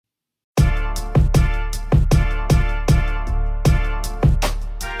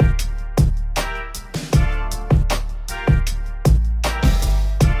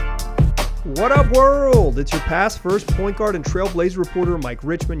What up, world? It's your past first point guard and Trailblazer reporter, Mike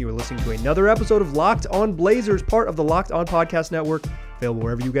Richman. You are listening to another episode of Locked On Blazers, part of the Locked On Podcast Network, available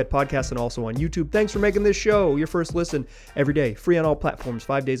wherever you get podcasts and also on YouTube. Thanks for making this show your first listen every day, free on all platforms,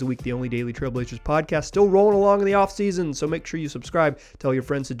 5 days a week, the only daily Trailblazers podcast, still rolling along in the off season, so make sure you subscribe, tell your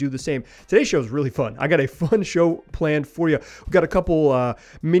friends to do the same. Today's show is really fun. I got a fun show planned for you. We've got a couple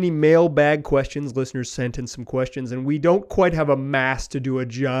mini mailbag questions. Listeners sent in some questions, and we don't quite have a mass to do a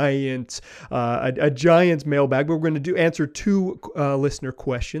giant mailbag, but we're going to answer two listener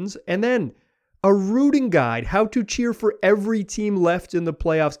questions, and then a rooting guide, how to cheer for every team left in the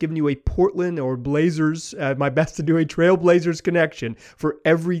playoffs, giving you a Portland or Blazers, my best to do a Trailblazers connection for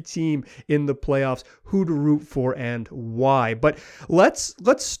every team in the playoffs, who to root for and why. But let's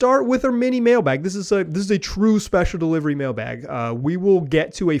start with our mini mailbag. This is a true special delivery mailbag. We will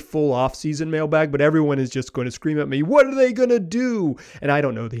get to a full off-season mailbag, but everyone is just going to scream at me, what are they going to do? And I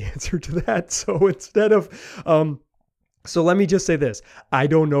don't know the answer to that. So instead of So let me just say this. I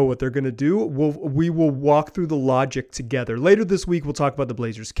don't know what they're going to do. We will walk through the logic together. Later this week, we'll talk about the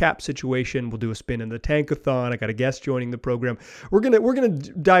Blazers cap situation. We'll do a spin in the tankathon. I got a guest joining the program. We're going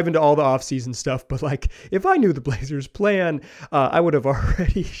to dive into all the offseason stuff. But like, if I knew the Blazers plan, I would have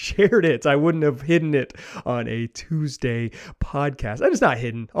already shared it. I wouldn't have hidden it on a Tuesday podcast. And it's not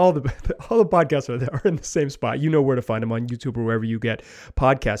hidden. All the podcasts are in the same spot. You know where to find them on YouTube or wherever you get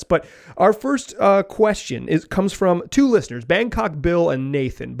podcasts. But our first question comes from two listeners, Bangkok Bill and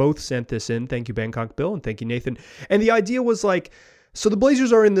Nathan. Both sent this in. Thank you, Bangkok Bill, and thank you, Nathan. And the idea was like, so the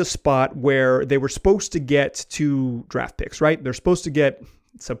Blazers are in this spot where they were supposed to get 2 draft picks, right?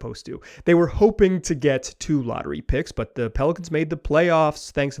 They were hoping to get 2 lottery picks, but the Pelicans made the playoffs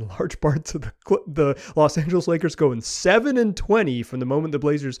thanks in large part to the Los Angeles Lakers going 7-20 from the moment the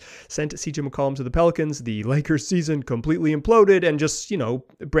Blazers sent CJ McCollum to the Pelicans. The Lakers season completely imploded, and just,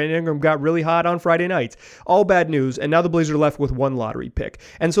 Brandon Ingram got really hot on Friday night. All bad news, and now the Blazers are left with 1 lottery pick.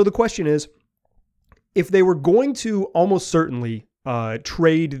 And so the question is, if they were going to almost certainly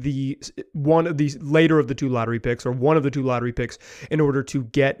trade one of these later of the 2 lottery picks or one of the 2 lottery picks in order to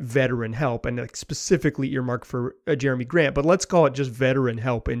get veteran help, and like specifically earmarked for Jeremy Grant, but let's call it just veteran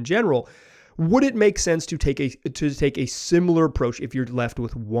help in general. Would it make sense to take a similar approach if you're left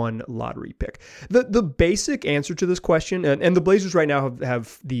with 1 lottery pick? The basic answer to this question, and the Blazers right now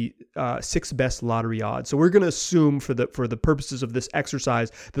have the 6th best lottery odds. So we're going to assume for the purposes of this exercise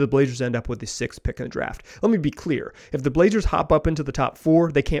that the Blazers end up with the 6th pick in the draft. Let me be clear. If the Blazers hop up into the top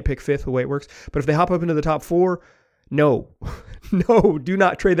 4, they can't pick 5th the way it works. But if they hop up into the top 4, no, do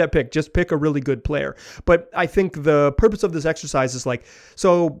not trade that pick. Just pick a really good player. But I think the purpose of this exercise is like,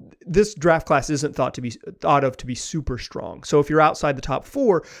 so this draft class isn't thought of to be super strong. So if you're outside the top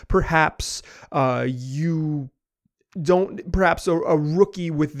 4, perhaps you don't, perhaps a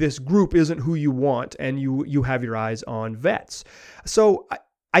rookie with this group isn't who you want, and you have your eyes on vets. So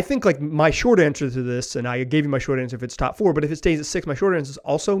I think like my short answer to this, and I gave you my short answer if it's top 4, but if it stays at 6, my short answer is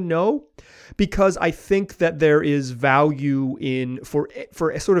also no, because I think that there is value in for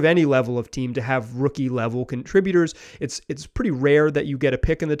sort of any level of team to have rookie level contributors. It's pretty rare that you get a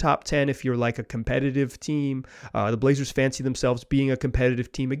pick in the top 10 if you're like a competitive team. The Blazers fancy themselves being a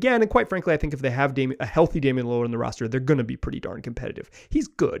competitive team again, and quite frankly, I think if they have a healthy Damian Lillard in the roster, they're going to be pretty darn competitive. He's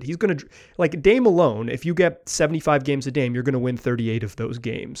good. He's going to, like Dame alone, if you get 75 games a Dame, you're going to win 38 of those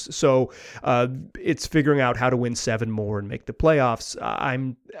games. So it's figuring out how to win 7 more and make the playoffs.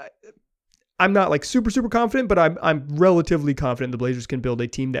 I'm not like super confident, but I'm relatively confident the Blazers can build a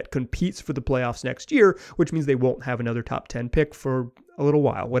team that competes for the playoffs next year, which means they won't have another top 10 pick for a little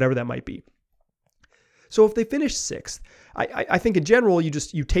while, whatever that might be. So if they finish 6th, I think in general,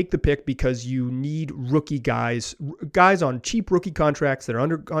 you take the pick because you need rookie guys on cheap rookie contracts that are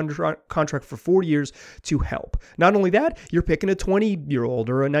under contract for 4 years to help. Not only that, you're picking a 20-year-old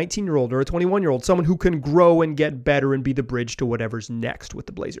or a 19-year-old or a 21-year-old, someone who can grow and get better and be the bridge to whatever's next with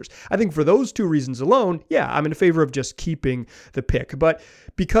the Blazers. I think for those 2 reasons alone, yeah, I'm in favor of just keeping the pick. But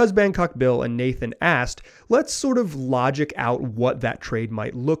because Bangkok Bill and Nathan asked, let's sort of logic out what that trade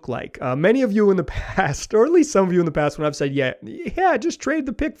might look like. Many of you in the past, or at least some of you in the past, when I've said, yeah, just trade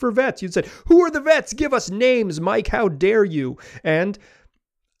the pick for vets, you'd said, who are the vets? Give us names, Mike, how dare you? And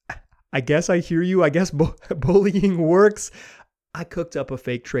I guess I hear you. I guess bullying works. I cooked up a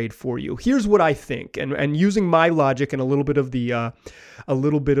fake trade for you. Here's what I think, and using my logic and a little bit of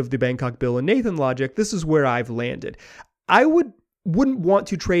the Bangkok Bill and Nathan logic, this is where I've landed. I wouldn't want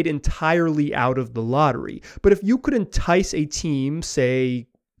to trade entirely out of the lottery, but if you could entice a team, say,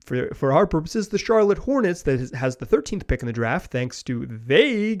 for our purposes, the Charlotte Hornets that has the 13th pick in the draft, thanks to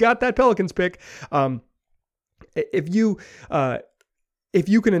they got that Pelicans pick. If you if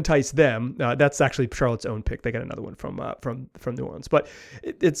you can entice them, that's actually Charlotte's own pick. They got another one from New Orleans, but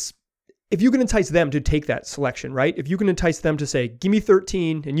it's if you can entice them to take that selection, right? If you can entice them to say, give me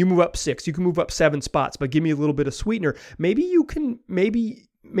 13 and you move up 6, you can move up 7 spots, but give me a little bit of sweetener. Maybe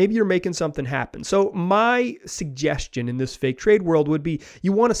you're making something happen. So my suggestion in this fake trade world would be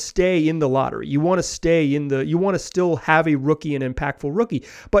you want to stay in the lottery. You want to still have a rookie, an impactful rookie,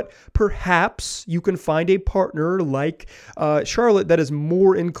 but perhaps you can find a partner like Charlotte that is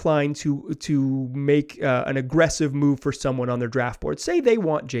more inclined to make an aggressive move for someone on their draft board. Say they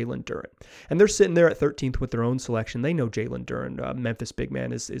want Jalen Duren and they're sitting there at 13th with their own selection. They know Jalen Duren, Memphis big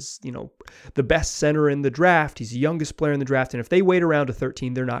man, is the best center in the draft. He's the youngest player in the draft. And if they wait around to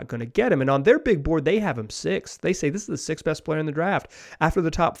 13, they're not going to get him. And on their big board, they have him 6th. They say this is the 6th best player in the draft. After the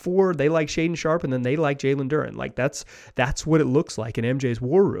top 4, they like Shaedon Sharpe, and then they like Jalen Duren. Like that's what it looks like in MJ's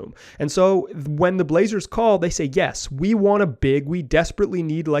war room. And so when the Blazers call, they say, yes, we want a big. We desperately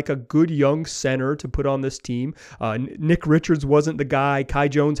need like a good young center to put on this team. Nick Richards wasn't the guy. Kai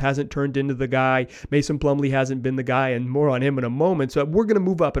Jones hasn't turned into the guy. Mason Plumlee hasn't been the guy, and more on him in a moment. So we're going to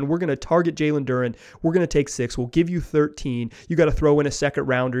move up, and we're going to target Jalen Duren. We're going to take 6. We'll give you 13. You got to throw in a second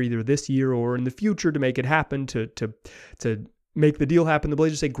rounder either this year or in the future to make it happen, to make the deal happen. The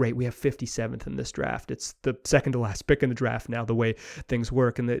Blazers say, great, we have 57th in this draft. It's the second to last pick in the draft now, the way things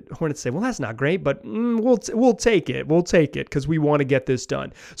work. And the Hornets say, well, that's not great, but we'll take it. We'll take it because we want to get this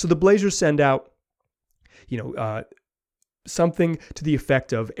done. So the Blazers send out, something to the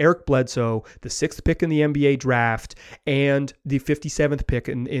effect of Eric Bledsoe, the 6th pick in the NBA draft, and the 57th pick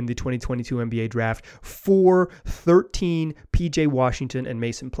in the 2022 NBA draft for 13 PJ Washington and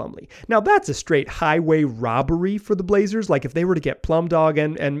Mason Plumlee. Now that's a straight highway robbery for the Blazers. Like if they were to get Plum Dog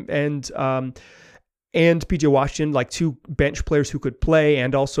and PJ Washington, like 2 bench players who could play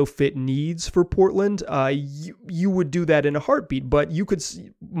and also fit needs for Portland, you would do that in a heartbeat. But you could,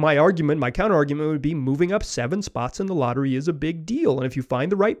 my counter argument would be moving up 7 spots in the lottery is a big deal. And if you find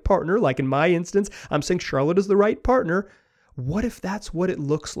the right partner, like in my instance, I'm saying Charlotte is the right partner. What if that's what it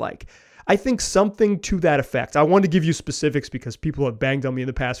looks like? I think something to that effect. I want to give you specifics because people have banged on me in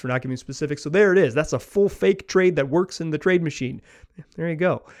the past for not giving specifics. So there it is. That's a full fake trade that works in the trade machine. There you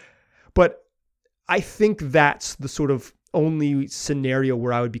go. But I think that's the sort of only scenario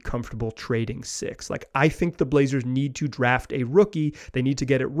where I would be comfortable trading 6. Like, I think the Blazers need to draft a rookie. They need to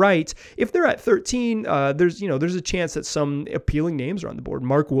get it right. If they're at 13, there's a chance that some appealing names are on the board.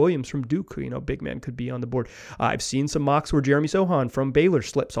 Mark Williams from Duke, big man, could be on the board. I've seen some mocks where Jeremy Sohan from Baylor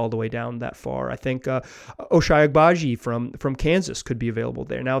slips all the way down that far. I think Ochai Agbaji from Kansas could be available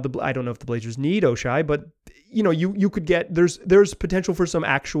there. Now, I don't know if the Blazers need Ochai, but you could get, there's potential for some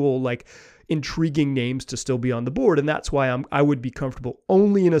actual like intriguing names to still be on the board. And that's why I would be comfortable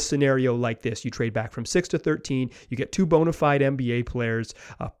only in a scenario like this. You trade back from 6 to 13, you get 2 bona fide NBA players,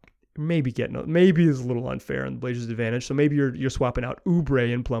 maybe is a little unfair on the Blazers' advantage. So maybe you're swapping out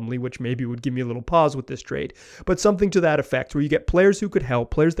Oubre and Plumlee, which maybe would give me a little pause with this trade, but something to that effect where you get players who could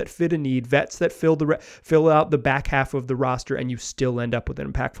help, players that fit a need, vets that fill out the back half of the roster, and you still end up with an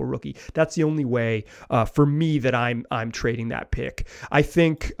impactful rookie. That's the only way for me that I'm trading that pick. I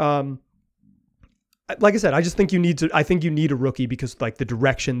think, like I said, I think you need a rookie because like the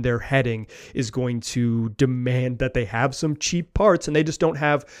direction they're heading is going to demand that they have some cheap parts, and they just don't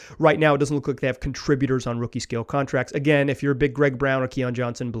have right now. It doesn't look like they have contributors on rookie scale contracts. Again, if you're a big Greg Brown or Keon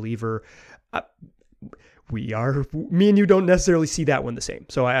Johnson believer, me and you don't necessarily see that one the same.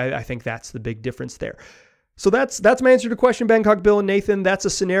 So I think that's the big difference there. So that's my answer to the question, Bangkok Bill and Nathan. That's a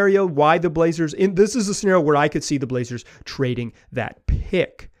scenario why the Blazers, this is a scenario where I could see the Blazers trading that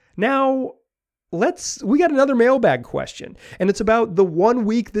pick. Now, we got another mailbag question, and it's about the 1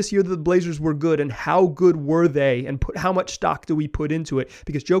 week this year that the Blazers were good, and how good were they, and how much stock do we put into it?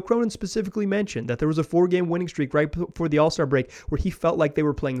 Because Joe Cronin specifically mentioned that there was a 4-game winning streak right before the All-Star break where he felt like they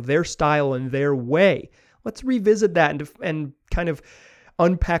were playing their style and their way. Let's revisit that and kind of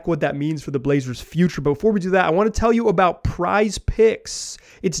unpack what that means for the Blazers' future. But before we do that, I want to tell you about Prize Picks.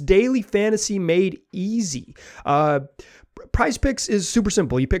 It's daily fantasy made easy. Prize Picks is super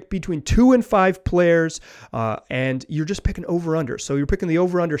simple. You pick between 2 and 5 players, and you're just picking over-under. So you're picking the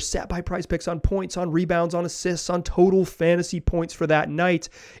over-under set by Prize Picks on points, on rebounds, on assists, on total fantasy points for that night.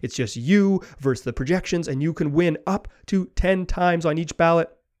 It's just you versus the projections, and you can win up to 10 times on each ballot.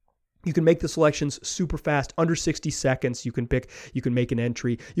 You can make the selections super fast, under 60 seconds. You can make an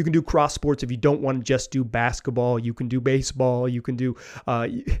entry. You can do cross sports if you don't want to just do basketball. You can do baseball. You can do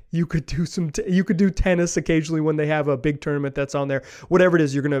you could do tennis occasionally when they have a big tournament that's on there. Whatever it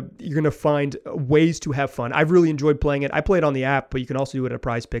is, you're gonna find ways to have fun. I've really enjoyed playing it. I play it on the app, but you can also do it at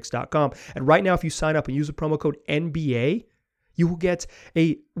prizepicks.com. And right now, if you sign up and use the promo code NBA, You will get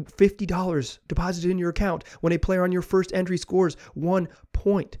a $50 deposited in your account when a player on your first entry scores 1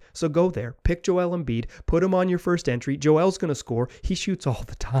 point. So go there, pick Joel Embiid, put him on your first entry. Joel's going to score. He shoots all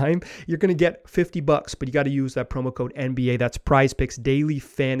the time. You're going to get $50, but you got to use that promo code NBA. That's Prize Picks Daily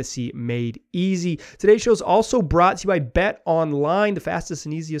Fantasy made easy. Today's show is also brought to you by Bet Online, the fastest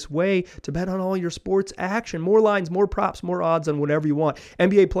and easiest way to bet on all your sports action. More lines, more props, more odds on whatever you want.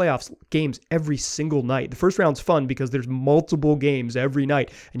 NBA playoffs games every single night. The first round's fun because there's multiple games every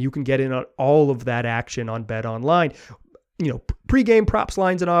night, and you can get in on all of that action on Bet Online. You know, pregame props,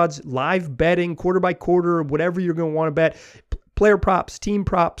 lines, and odds, live betting, quarter by quarter, whatever you're going to want to bet, player props, team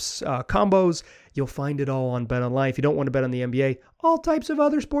props, combos. You'll find it all on Bet Online. If you don't want to bet on the NBA, all types of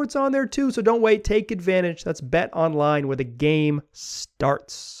other sports on there too. So don't wait, take advantage. That's Bet Online where the game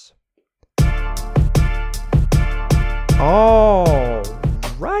starts. All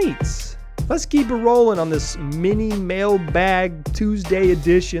right. Let's keep it rolling on this mini mailbag Tuesday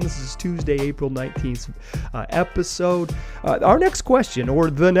edition. This is Tuesday, April 19th episode. Our next question, or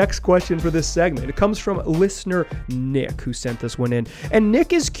the next question for this segment, it comes from listener Nick, who sent this one in. And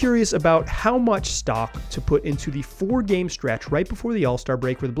Nick is curious about how much stock to put into the 4-game stretch right before the All-Star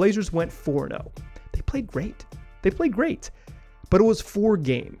break where the Blazers went 4-0. They played great. But it was 4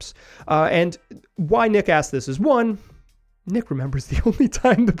 games. And why Nick asked this is, one, Nick remembers the only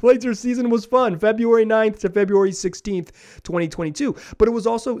time the Blazers season was fun, February 9th to February 16th, 2022. But it was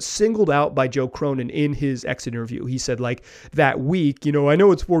also singled out by Joe Cronin in his exit interview. He said, like, that week, you know, I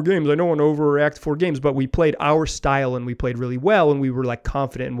know it's 4 games. I don't want to overreact 4 games, but we played our style and we played really well and we were, like,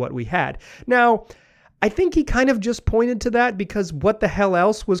 confident in what we had. Now, I think he kind of just pointed to that because what the hell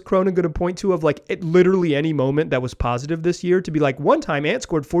else was Cronin going to point to of, like, at literally any moment that was positive this year to be like, one time Ant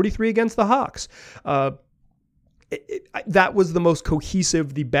scored 43 against the Hawks. That was the most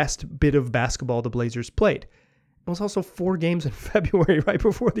cohesive, the best bit of basketball the Blazers played. It was also 4 games in February, right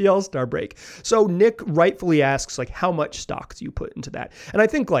before the All-Star break. So Nick rightfully asks, like, how much stock do you put into that? And I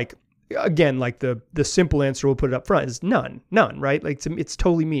think, like, again, like the simple answer, we'll put it up front, is none, right? Like, it's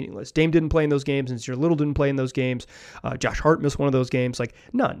totally meaningless. Dame didn't play in those games, and Nassir Little didn't play in those games. Josh Hart missed one of those games. Like,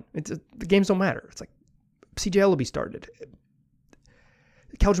 none. The games don't matter. It's like CJ Elleby started.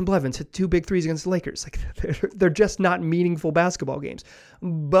 Keldon Blevins hit 2 big threes against the Lakers. Like, they're just not meaningful basketball games.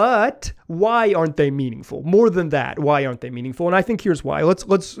 But why aren't they meaningful? More than that, why aren't they meaningful? And I think here's why.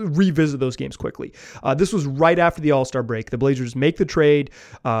 Let's revisit those games quickly. This was right after the All-Star break. The Blazers make the trade.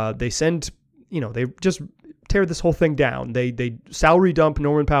 They send, they just tear this whole thing down. They salary dump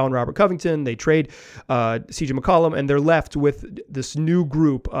Norman Powell and Robert Covington. They trade CJ McCollum, and they're left with this new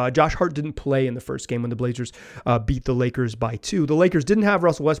group. Josh Hart didn't play in the first game when the Blazers beat the Lakers by 2. The Lakers didn't have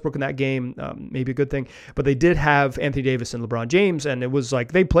Russell Westbrook in that game, maybe a good thing, but they did have Anthony Davis and LeBron James, and it was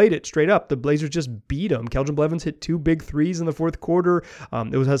like they played it straight up. The Blazers just beat them. Keldon Blevins hit 2 big threes in the fourth quarter.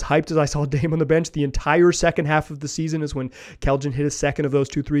 It was as hyped as I saw Dame on the bench. The entire second half of the season is when Keldon hit a second of those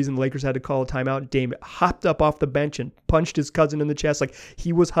 2 threes, and the Lakers had to call a timeout. Dame hopped up off the bench and punched his cousin in the chest. Like,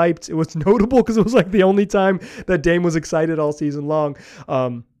 he was hyped. It was notable because it was like the only time that Dame was excited all season long.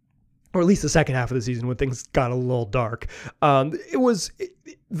 Or at least the second half of the season when things got a little dark. That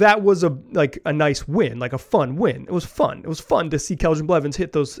was a nice win, like a fun win. It was fun. It was fun to see Keldon Blevins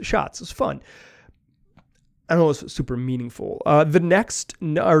hit those shots. It was fun. I don't know, it was super meaningful. The next,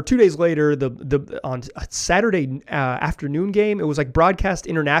 or 2 days later, on a Saturday afternoon game, it was like broadcast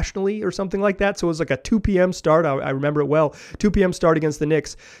internationally or something like that. So it was like a 2 p.m. start. I remember it well. 2 p.m. start against the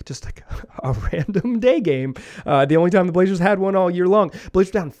Knicks. Just like a random day game. The only time the Blazers had one all year long.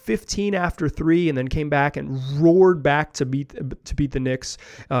 Blazers down 15 after 3, and then came back and roared back to beat the Knicks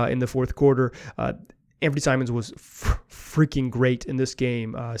in the fourth quarter. Anthony Simons was freaking great in this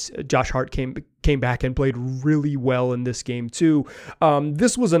game. Josh Hart came back and played really well in this game too.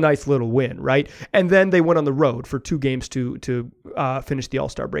 This was a nice little win, right? And then they went on the road for 2 games to finish the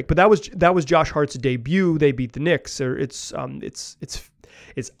All-Star break. But that was Josh Hart's debut. They beat the Knicks. It's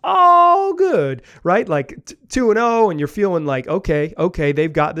all good, right? Like 2-0, and you're feeling like, okay,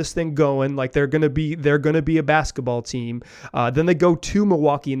 they've got this thing going. Like they're gonna be a basketball team. Then they go to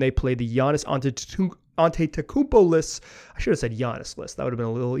Milwaukee and they play the Giannis Antetokounmpo-less, I should have said Giannis-less. That would have been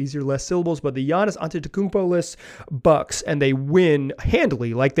a little easier, less syllables, but the Giannis Antetokounmpo-less Bucks, and they win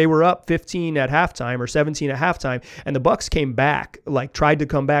handily. Like they were up 15 at halftime or 17 at halftime, and the Bucks came back, like tried to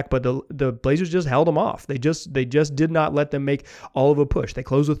come back, but the Blazers just held them off. They just did not let them make all of a push. They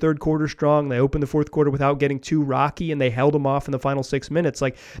closed the third quarter strong. They opened the fourth quarter without getting too rocky, and they held them off in the final 6 minutes.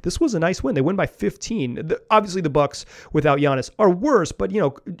 Like this was a nice win. They win by 15. Obviously, the Bucks without Giannis are worse, but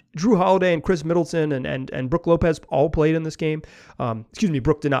Drew Holiday and Chris Middleton and Brook Lopez all played in this game.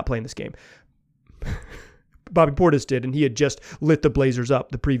 Brooke did not play in this game. Bobby Portis did, and he had just lit the Blazers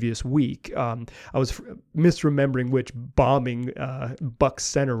up the previous week. I was misremembering which bombing Bucks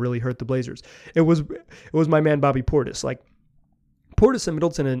center really hurt the Blazers. It was my man Bobby Portis. Like Portis and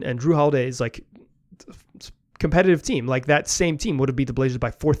Middleton and Drew Holiday is like competitive team. Like that same team would have beat the Blazers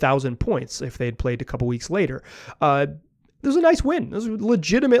by 4,000 points if they had played a couple weeks later. It was a nice win. It was a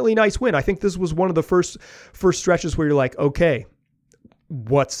legitimately nice win. I think this was one of the first stretches where you're like, okay,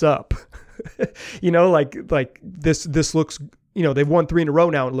 what's up? like this looks, they've won 3 in a row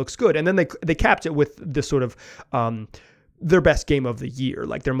now and it looks good. And then they capped it with this sort of their best game of the year,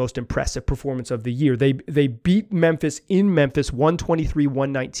 like their most impressive performance of the year. They beat Memphis in Memphis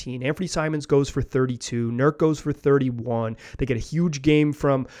 123-119. Anthony Simons goes for 32. Nurk goes for 31. They get a huge game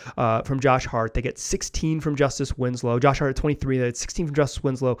from Josh Hart. They get 16 from Justice Winslow. Josh Hart at 23. They had 16 from Justice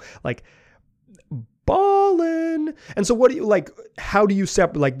Winslow. Like ballin'. And so what do you like? How do you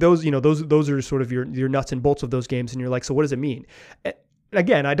separate like those? Those are sort of your nuts and bolts of those games. And you're like, so what does it mean?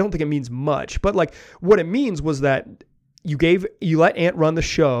 Again, I don't think it means much, but like what it means was that you let Ant run the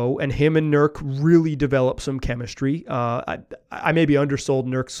show, and him and Nurk really develop some chemistry. I maybe undersold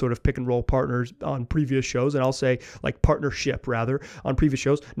Nurk's sort of pick and roll partners on previous shows, and I'll say like partnership rather on previous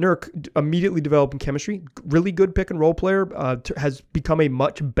shows. Nurk immediately developing chemistry, really good pick and roll player, has become a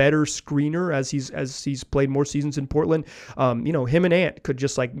much better screener as he's played more seasons in Portland. Him and Ant could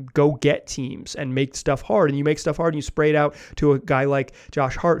just like go get teams and make stuff hard, and you make stuff hard and you spray it out to a guy like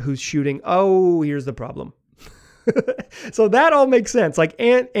Josh Hart who's shooting. Oh, here's the problem. So that all makes sense. Like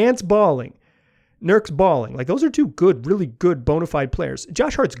Ant's balling, Nurk's balling. Like those are two good, really good bona fide players.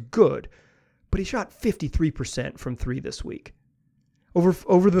 Josh Hart's good, but he shot 53% from 3 this week.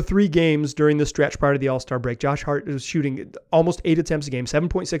 Over the 3 games during the stretch prior to the All-Star break, Josh Hart was shooting almost 8 attempts a game,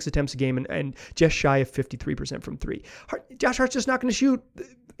 7.6 attempts a game, and just shy of 53% from 3. Josh Hart's just not going to shoot.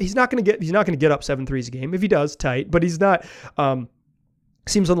 He's not going to get up 7 threes a game. If he does, tight, but he's not.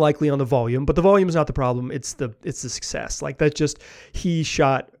 Seems unlikely on the volume, but the volume is not the problem. It's the success. Like that's just he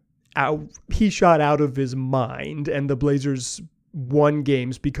shot out of his mind, and the Blazers won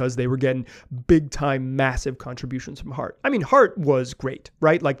games because they were getting big time, massive contributions from Hart. I mean, Hart was great,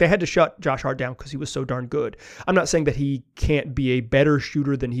 right? Like they had to shut Josh Hart down because he was so darn good. I'm not saying that he can't be a better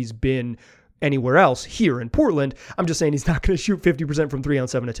shooter than he's been anywhere else here in Portland. I'm just saying he's not going to shoot 50% from 3 on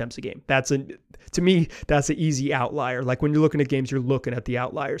 7 attempts a game. To me, that's an easy outlier. Like when you're looking at games, you're looking at the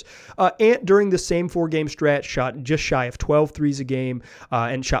outliers. Ant during the same 4-game stretch shot just shy of 12 threes a game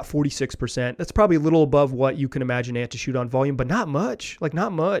and shot 46%. That's probably a little above what you can imagine Ant to shoot on volume, but not much. Like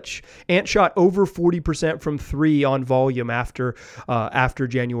not much. Ant shot over 40% from 3 on volume after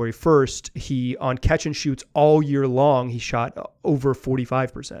January 1st. He on catch and shoots all year long, he shot over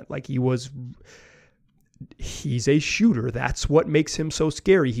 45%. Like he's a shooter. That's what makes him so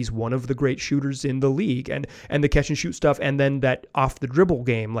scary. He's one of the great shooters in the league, and the catch and shoot stuff, and then that off the dribble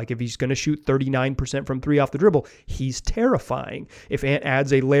game. Like if he's going to shoot 39% from 3 off the dribble, he's terrifying. If Ant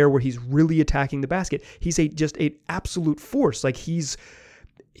adds a layer where he's really attacking the basket, he's just an absolute force. Like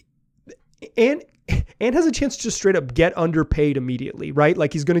Ant has a chance to just straight up get underpaid immediately, right?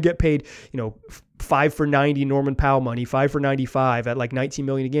 Like he's going to get paid, 5 for 90 Norman Powell money, 5 for 95 at like $19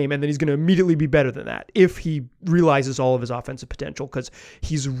 million a game. And then he's going to immediately be better than that if he realizes all of his offensive potential, because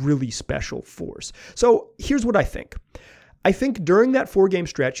he's a really special force. So here's what I think. I think during that 4-game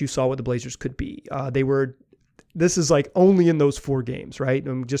stretch, you saw what the Blazers could be. This is like only in those 4 games, right?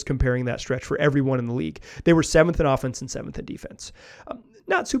 I'm just comparing that stretch for everyone in the league. They were 7th in offense and 7th in defense.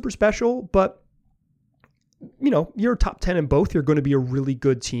 Not super special, but you're top 10 in both. You're going to be a really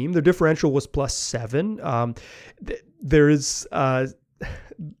good team. The differential was +7. There's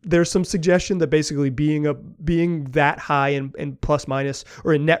some suggestion that basically being that high in plus minus,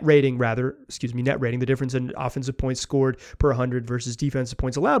 or in net rating, the difference in offensive points scored per 100 versus defensive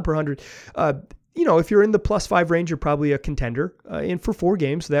points allowed per 100. If you're in the +5 range, you're probably a contender. And for 4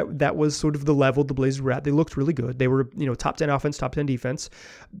 games, that was sort of the level the Blazers were at. They looked really good. They were, top 10 offense, top 10 defense,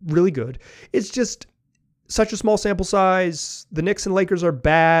 really good. It's just such a small sample size. The Knicks and Lakers are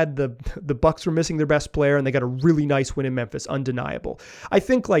bad. The Bucks were missing their best player, and they got a really nice win in Memphis, undeniable. I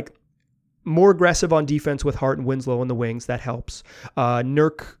think like more aggressive on defense with Hart and Winslow on the wings, that helps. The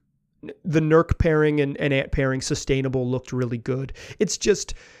Nurk pairing and Ant pairing, sustainable, looked really good. It's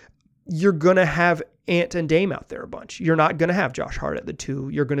just you're going to have Ant and Dame out there a bunch. You're not going to have Josh Hart at the 2.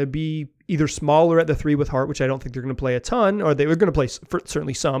 You're going to be either smaller at the 3 with Hart, which I don't think they're going to play a ton, or they were going to play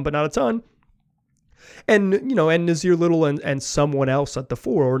certainly some, but not a ton. And, and Nazir Little and someone else at the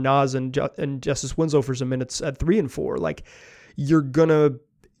 4, or Nas and Justice Winslow for some minutes at 3 and 4. Like, you're going to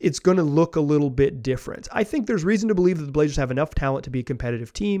it's going to look a little bit different. I think there's reason to believe that the Blazers have enough talent to be a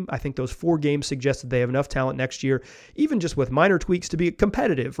competitive team. I think those 4 games suggest that they have enough talent next year, even just with minor tweaks, to be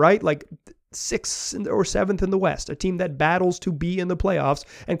competitive, right? Like 6th or 7th in the West, a team that battles to be in the playoffs.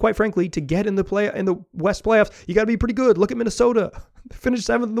 And quite frankly, to get in the West playoffs, you got to be pretty good. Look at Minnesota. Finished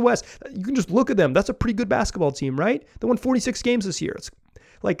 7th in the West. You can just look at them. That's a pretty good basketball team, right? They won 46 games this year. It's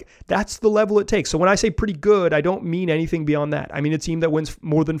like, that's the level it takes. So when I say pretty good, I don't mean anything beyond that. I mean a team that wins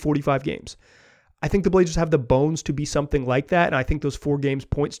more than 45 games. I think the Blazers have the bones to be something like that, and I think those 4 games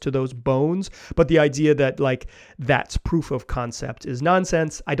points to those bones. But the idea that, like, that's proof of concept is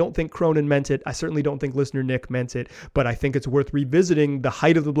nonsense. I don't think Cronin meant it. I certainly don't think listener Nick meant it, but I think it's worth revisiting the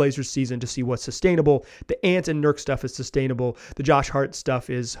height of the Blazers season to see what's sustainable. The Ant and Nurk stuff is sustainable. The Josh Hart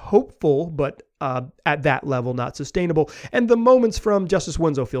stuff is hopeful, but at that level, not sustainable. And the moments from Justice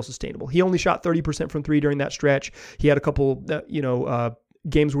Winslow feel sustainable. He only shot 30% from 3 during that stretch. He had a couple,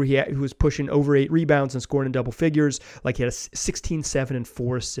 games where he was pushing over 8 rebounds and scoring in double figures. Like, he had a 16, 7, and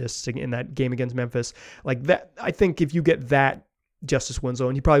 4 assists in that game against Memphis. Like that, I think if you get that Justice Winslow,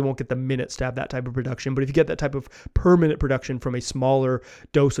 and he probably won't get the minutes to have that type of production, but if you get that type of permanent production from a smaller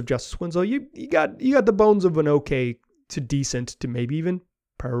dose of Justice Winslow, you got the bones of an okay to decent to maybe even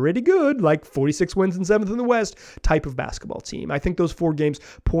pretty good, like 46 wins and 7th in the West type of basketball team. I think those 4 games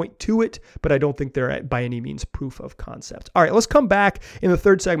point to it, but I don't think they're by any means proof of concept. All right, let's come back in the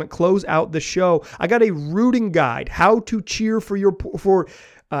third segment, close out the show. I got a rooting guide, how to cheer for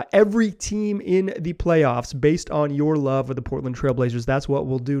every team in the playoffs based on your love of the Portland Trail Blazers. That's what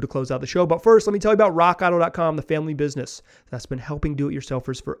we'll do to close out the show. But first, let me tell you about RockAuto.com, the family business that's been helping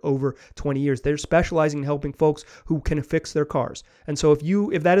do-it-yourselfers for over 20 years. They're specializing in helping folks who can fix their cars. And so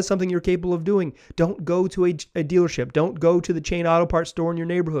if that is something you're capable of doing, don't go to a dealership. Don't go to the chain auto parts store in your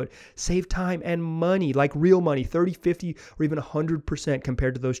neighborhood. Save time and money, like real money, 30, 50, or even 100%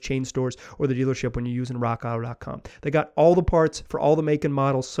 compared to those chain stores or the dealership when you're using RockAuto.com. They got all the parts for all the make and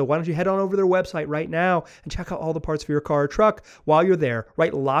models. So why don't you head on over to their website right now and check out all the parts for your car or truck while you're there.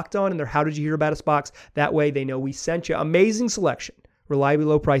 Write Locked On in their How Did You Hear About Us box. That way they know we sent you. Amazing selection, reliably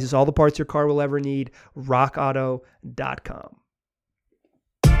low prices, all the parts your car will ever need. RockAuto.com.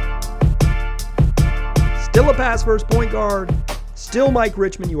 Still a pass first point guard. Still Mike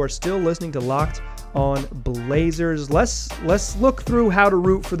Richman. You are still listening to Locked On Blazers. Let's look through how to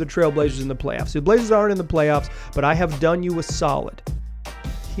root for the Trailblazers in the playoffs. The Blazers aren't in the playoffs, but I have done you a solid.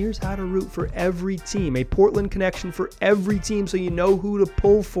 Here's how to root for every team. A Portland connection for every team so you know who to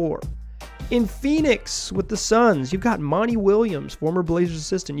pull for. In Phoenix with the Suns, you've got Monty Williams, former Blazers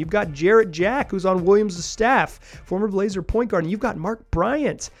assistant. You've got Jarrett Jack, who's on Williams' staff, former Blazer point guard. And you've got Mark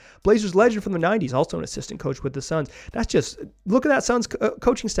Bryant, Blazers legend from the 90s, also an assistant coach with the Suns. That's just, look at that Suns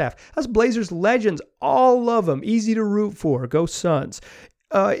coaching staff. That's Blazers legends. All of them. Easy to root for. Go Suns.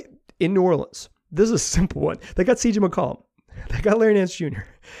 In New Orleans, this is a simple one. They got CJ McCollum. They got Larry Nance Jr.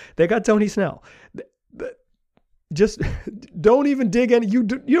 They got Tony Snell. Just don't even dig any. You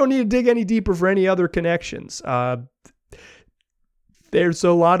don't need to dig any deeper for any other connections. There's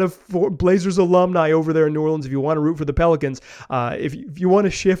a lot of Blazers alumni over there in New Orleans. If you want to root for the Pelicans, if you want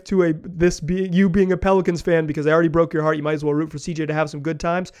to shift to being a Pelicans fan because they already broke your heart, you might as well root for CJ to have some good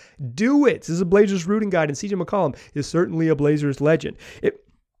times. Do it. This is a Blazers rooting guide, and CJ McCollum is certainly a Blazers legend.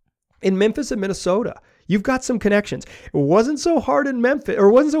 In Memphis and Minnesota, you've got some connections. It wasn't so hard in Memphis, or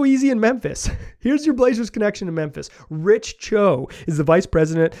it wasn't so easy in Memphis. Here's your Blazers connection in Memphis. Rich Cho is the vice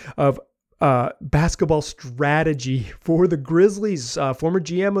president of basketball strategy for the Grizzlies. Former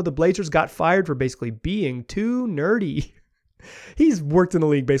GM of the Blazers, got fired for basically being too nerdy. He's worked in the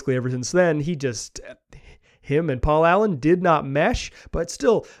league basically ever since then. Him and Paul Allen did not mesh, but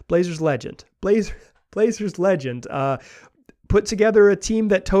still, Blazers legend. Blazers legend. Put together a team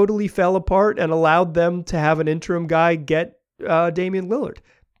that totally fell apart and allowed them to have an interim guy get Damian Lillard.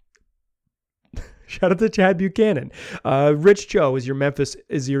 Shout out to Chad Buchanan. Rich Cho is your Memphis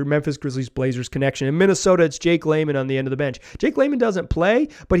Grizzlies Blazers connection. In Minnesota, it's Jake Layman on the end of the bench. Jake Layman doesn't play,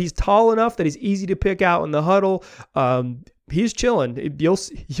 but he's tall enough that he's easy to pick out in the huddle. He's chilling.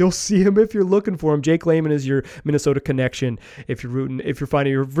 You'll see him if you're looking for him. Jake Layman is your Minnesota connection if you're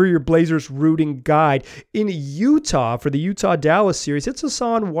finding your Blazers rooting guide. In Utah, for the Utah-Dallas series, it's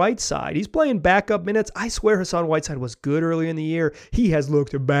Hassan Whiteside. He's playing backup minutes. I swear Hassan Whiteside was good early in the year. He has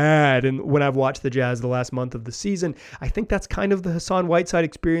looked bad and when I've watched the Jazz the last month of the season. I think that's kind of the Hassan Whiteside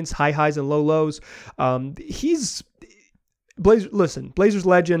experience, high highs and low lows. Blazers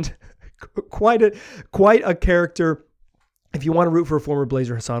legend, quite a character. if you want to root for a former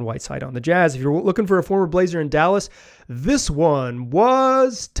Blazer, Hassan Whiteside on the Jazz. If you're looking for a former Blazer in Dallas, this one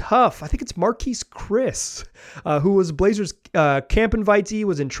was tough. I think it's Marquese Chriss, who was Blazers camp invitee,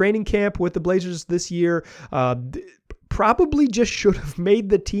 was in training camp with the Blazers this year. Probably just should have made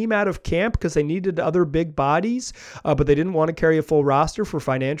the team out of camp because they needed other big bodies, but they didn't want to carry a full roster for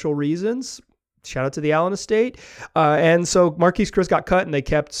financial reasons. Shout out to the Allen estate. And so Marquese Chriss got cut and they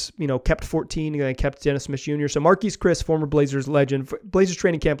kept 14 and they kept Dennis Smith Jr. So Marquese Chriss, former Blazers legend, Blazers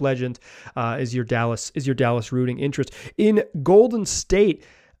training camp legend, is your Dallas rooting interest. In Golden State,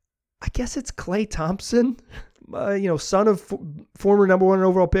 I guess it's Klay Thompson. Son of former number 1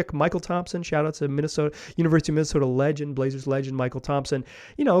 overall pick Michael Thompson. Shout out to University of Minnesota legend, Blazers legend Michael Thompson.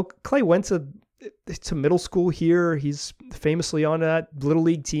 Klay went to middle school here. He's famously on that little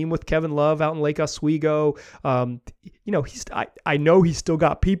league team with Kevin Love out in Lake Oswego. I know he's still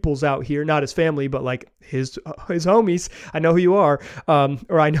got peoples out here, not his family, but like his homies. I know who you are,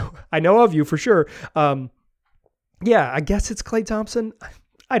 or I know of you for sure. I guess it's Klay Thompson.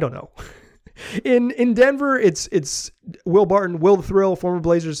 I don't know. In Denver, it's Will Barton, Will the Thrill, former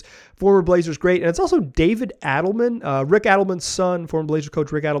Blazers great. And it's also David Adelman, Rick Adelman's son, former Blazers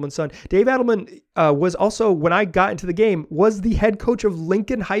coach Rick Adelman's son. Dave Adelman was also, when I got into the game, was the head coach of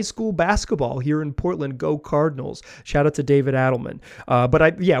Lincoln High School basketball here in Portland. Go Cardinals. Shout out to David Adelman.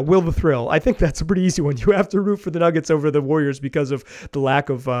 Will the Thrill. I think that's a pretty easy one. You have to root for the Nuggets over the Warriors because of the lack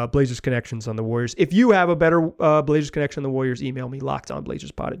of Blazers connections on the Warriors. If you have a better Blazers connection on the Warriors, email me,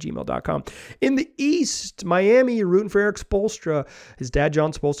 lockedonblazerspod@gmail.com. In the East, Miami, you're rooting for Eric Spoelstra. His dad,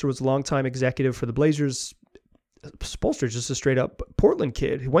 John Spoelstra, was a longtime executive for the Blazers. Spoelstra's just a straight up Portland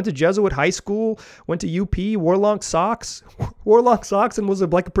kid. He went to Jesuit High School, went to UP, wore long socks, and was a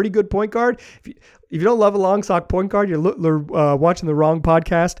pretty good point guard. If you don't love a long sock point guard, you're watching the wrong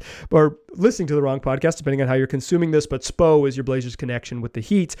podcast or listening to the wrong podcast, depending on how you're consuming this. But Spo is your Blazers connection with the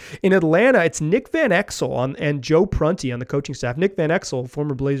Heat. In Atlanta, it's Nick Van Exel and Joe Prunty on the coaching staff. Nick Van Exel,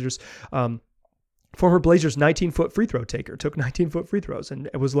 former Blazers 19-foot free throw taker, took 19-foot free throws and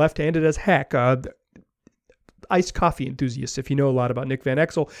was left-handed as heck. Iced coffee enthusiasts, if you know a lot about Nick Van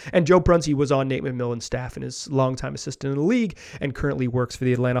Exel. And Joe Prunty was on Nate McMillan's staff and is longtime assistant in the league and currently works for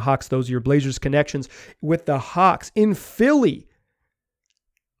the Atlanta Hawks. Those are your Blazers connections with the Hawks. In Philly,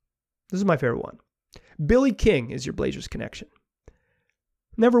 this is my favorite one. Billy King is your Blazers connection.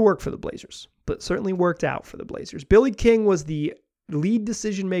 Never worked for the Blazers, but certainly worked out for the Blazers. Billy King was the lead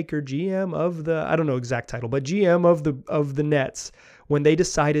decision maker, GM of the, I don't know exact title, but GM of the Nets when they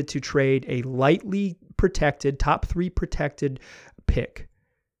decided to trade a lightly protected, top 3 protected pick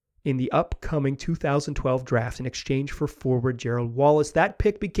in the upcoming 2012 draft in exchange for forward Gerald Wallace. That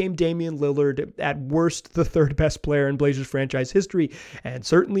pick became Damian Lillard, at worst the 3rd best player in Blazers franchise history, and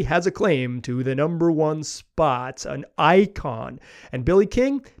certainly has a claim to the number 1 spot, an icon. And Billy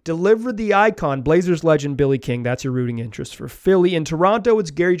King delivered the icon. Blazers legend Billy King, that's your rooting interest for Philly. In Toronto,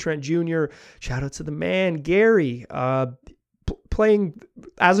 it's Gary Trent Jr. Shout out to the man, Gary, playing,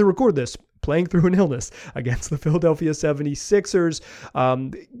 as I record this, playing through an illness against the Philadelphia 76ers.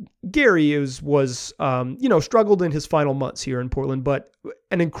 Gary was struggled in his final months here in Portland, but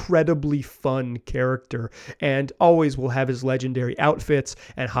an incredibly fun character and always will have his legendary outfits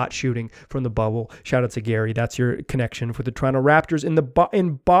and hot shooting from the bubble. Shout out to Gary. That's your connection for the Toronto Raptors.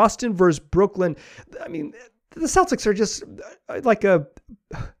 In Boston versus Brooklyn, I mean, the Celtics are just like a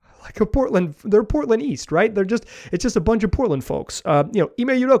Portland, they're Portland East, right? It's just a bunch of Portland folks. Ime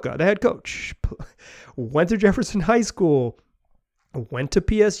Udoka, the head coach, went to Jefferson High School, went to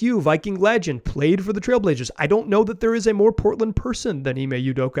PSU, Viking legend, played for the Trailblazers. I don't know that there is a more Portland person than Ime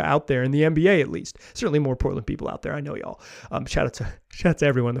Udoka out there in the NBA, at least. Certainly more Portland people out there. I know y'all. Shout out to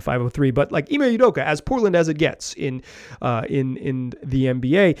everyone in the 503. But like Ime Udoka, as Portland as it gets in the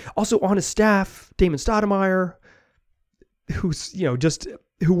NBA. Also on his staff, Damon Stoudemire, who's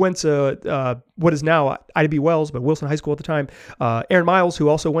who went to what is now IB Wells, but Wilson High School at the time. Aaron Miles, who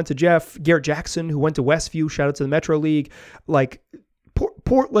also went to Jeff. Garrett Jackson, who went to Westview. Shout out to the Metro League. Like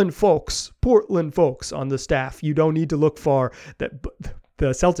Portland folks on the staff. You don't need to look far. That the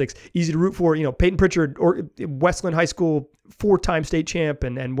Celtics, easy to root for. Peyton Pritchard, or Westland High School, 4-time state champ,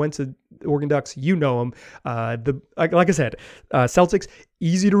 and went to Oregon Ducks. You know him. Like I said, Celtics,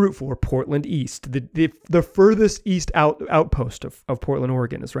 easy to root for. Portland East, the furthest east outpost of Portland,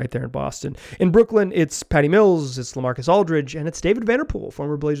 Oregon, is right there in Boston. In Brooklyn, it's Patty Mills, it's LaMarcus Aldridge, and it's David Vanderpool,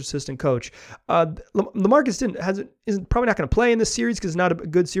 former Blazers assistant coach. LaMarcus isn't probably not going to play in this series because it's not a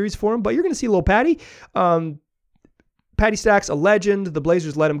good series for him, but you're going to see little Patty. Patty Stack's a legend. The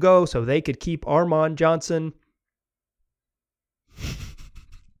Blazers let him go so they could keep Armand Johnson.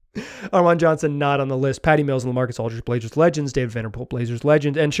 Armand Johnson, not on the list. Patty Mills and LaMarcus Aldridge, Blazers legends. David Vanderpool, Blazers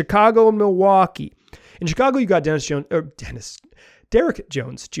legend. And Chicago and Milwaukee. In Chicago, you got Derek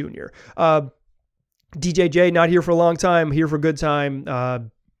Jones Jr. DJJ, not here for a long time, here for a good time.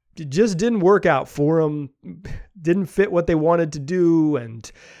 It just didn't work out for him. Didn't fit what they wanted to do, and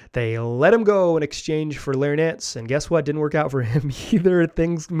they let him go in exchange for Larry Nance. And guess what? Didn't work out for him either.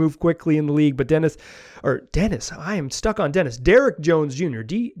 Things move quickly in the league. But I am stuck on Dennis. Derek Jones Jr.,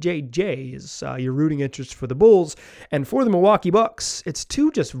 DJJ, is your rooting interest for the Bulls. And for the Milwaukee Bucks, it's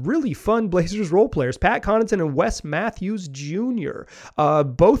two just really fun Blazers role players, Pat Connaughton and Wes Matthews Jr.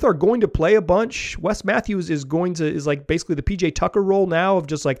 Both are going to play a bunch. Wes Matthews is like basically the PJ Tucker role now of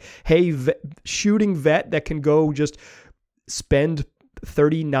just like, hey, shooting vet that can go just spend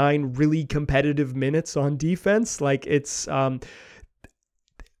 39 really competitive minutes on defense. Like it's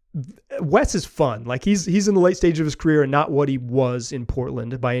Wes is fun. Like he's in the late stage of his career and not what he was in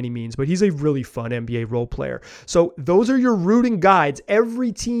Portland by any means, but he's a really fun NBA role player. So those are your rooting guides.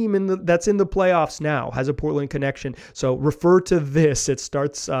 Every team that's in the playoffs now has a Portland connection. So refer to this. It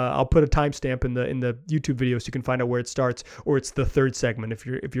starts. I'll put a timestamp in the YouTube video so you can find out where it starts, or it's the third segment if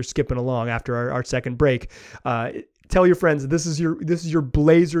you're skipping along after our second break. Tell your friends this is your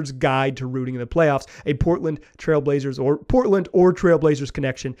Blazers guide to rooting in the playoffs. A Portland Trailblazers or Trailblazers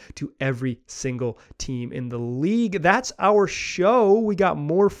connection to every single team in the league. That's our show. We got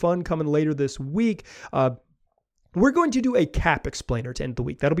more fun coming later this week. We're going to do a cap explainer to end the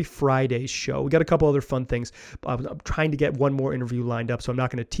week. That'll be Friday's show. We got a couple other fun things. I'm trying to get one more interview lined up, so I'm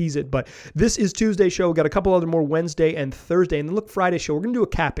not going to tease it. But this is Tuesday's show. We got a couple other more Wednesday and Thursday. And then look, Friday's show, we're going to do a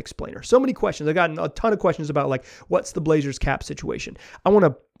cap explainer. So many questions. I've gotten a ton of questions about like, what's the Blazers cap situation? I want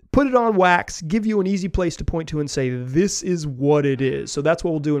to put it on wax, give you an easy place to point to and say, this is what it is. So that's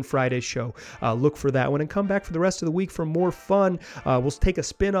what we'll do in Friday's show. Look for that one and come back for the rest of the week for more fun. We'll take a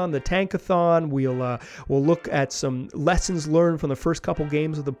spin on the Tankathon. We'll look at some lessons learned from the first couple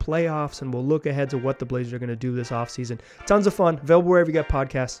games of the playoffs, and we'll look ahead to what the Blazers are going to do this offseason. Tons of fun. Available wherever you get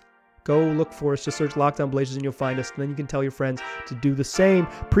podcasts. Go look for us. Just search Locked On Blazers and you'll find us. And then you can tell your friends to do the same.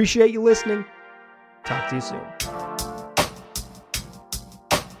 Appreciate you listening. Talk to you soon.